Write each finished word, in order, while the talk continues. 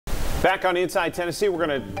Back on Inside Tennessee, we're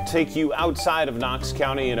going to take you outside of Knox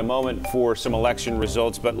County in a moment for some election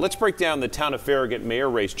results. But let's break down the town of Farragut mayor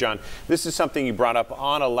race, John. This is something you brought up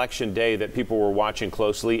on election day that people were watching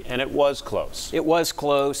closely, and it was close. It was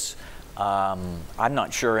close. I'm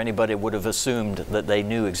not sure anybody would have assumed that they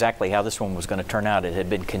knew exactly how this one was going to turn out. It had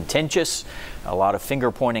been contentious, a lot of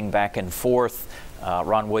finger pointing back and forth.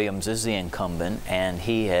 Ron Williams is the incumbent, and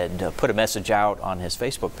he had put a message out on his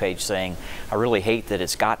Facebook page saying, I really hate that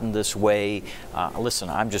it's gotten this way. Listen,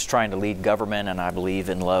 I'm just trying to lead government, and I believe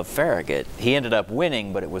and love Farragut. He ended up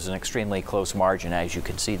winning, but it was an extremely close margin, as you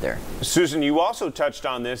can see there. Susan, you also touched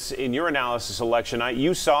on this in your analysis election night.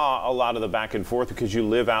 You saw a lot of the back and forth because you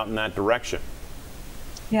live out in that direction.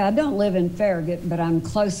 Yeah, I don't live in Farragut, but I'm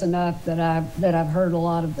close enough that I've heard a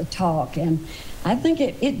lot of the talk, and I think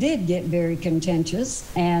it did get very contentious,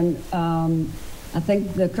 and I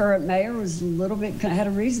think the current mayor was a little bit, had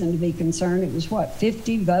a reason to be concerned. It was what,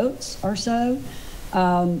 50 votes or so,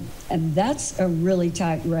 and that's a really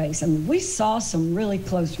tight race. I mean, we saw some really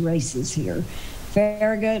close races here.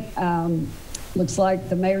 Farragut looks like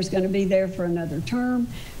the mayor's going to be there for another term,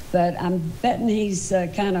 but I'm betting he's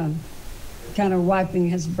kind of wiping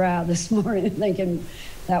his brow this morning thinking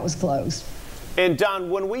that was close. And Don,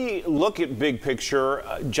 when we look at big picture,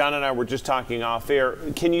 John and I were just talking off air,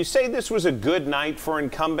 can you say this was a good night for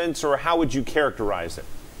incumbents, or how would you characterize it?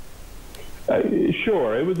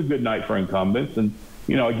 Sure, it was a good night for incumbents, and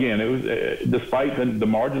you know, again, it was despite the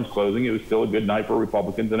margins closing, it was still a good night for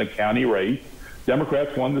Republicans in a county race.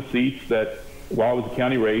 Democrats won the seats that, while it was a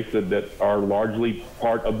county race, that are largely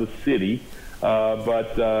part of the city.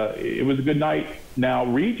 But it was a good night. Now,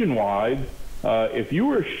 region-wide, if you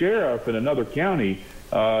were a sheriff in another county,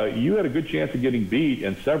 you had a good chance of getting beat,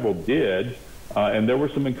 and several did. And there were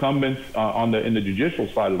some incumbents in the judicial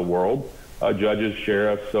side of the world, judges,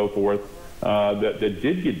 sheriffs, so forth, that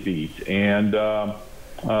did get beat. And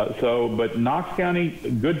but Knox County,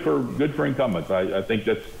 good for incumbents. I think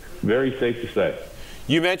that's very safe to say.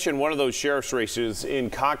 You mentioned one of those sheriff's races in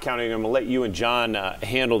Cobb County. I'm going to let you and John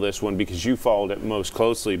handle this one because you followed it most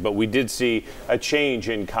closely, but we did see a change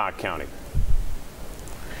in Cobb County.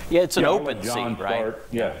 Yeah, it's an open seat, right?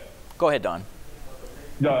 Yeah. Go ahead, Don.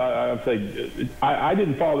 No, I'd say I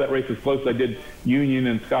didn't follow that race as close as I did Union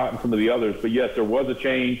and Scott and some of the others, but yes, there was a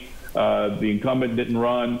change. The incumbent didn't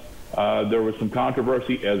run. There was some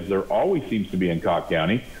controversy, as there always seems to be in Cobb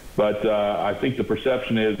County. But I think the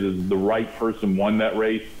perception is the right person won that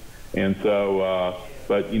race, and so.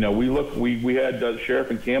 But you know, we had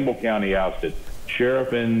sheriff in Campbell County ousted,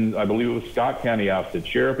 sheriff in, I believe it was Scott County ousted,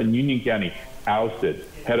 sheriff in Union County ousted.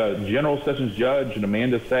 Had a general sessions judge, and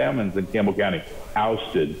Amanda Salmons in Campbell County,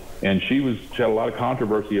 ousted, and she had a lot of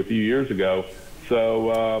controversy a few years ago.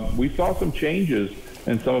 So we saw some changes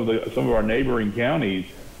in some of our neighboring counties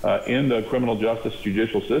in the criminal justice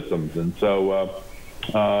judicial systems, and so.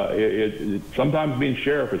 Sometimes being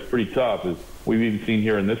sheriff is pretty tough, as we've even seen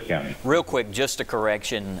here in this county. Real quick, just a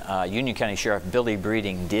correction. Union County Sheriff Billy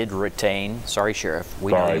Breeding did retain. Sorry, Sheriff.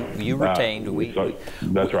 You retained.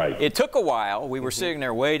 That's right. It took a while. We were sitting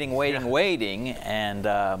there waiting, and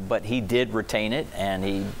but he did retain it, and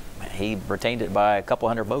he retained it by a couple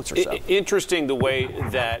hundred votes or so. Interesting the way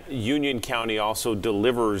that Union County also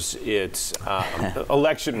delivers its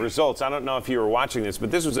election results. I don't know if you were watching this, but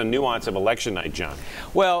this was a nuance of election night, John.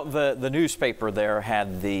 Well, the newspaper there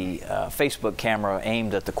had the Facebook camera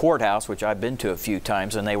aimed at the courthouse, which I've been to a few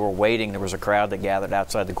times, and they were waiting. There was a crowd that gathered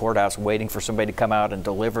outside the courthouse waiting for somebody to come out and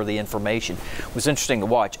deliver the information. It was interesting to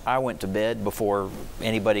watch. I went to bed before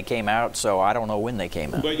anybody came out, so I don't know when they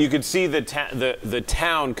came out. But you could see the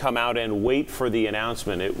town come out and wait for the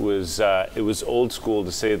announcement. It was old school,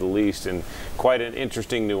 to say the least, and quite an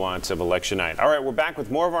interesting nuance of election night. All right, we're back with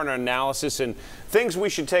more of our analysis and things we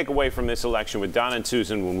should take away from this election with Don and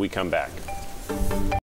Susan when we come back.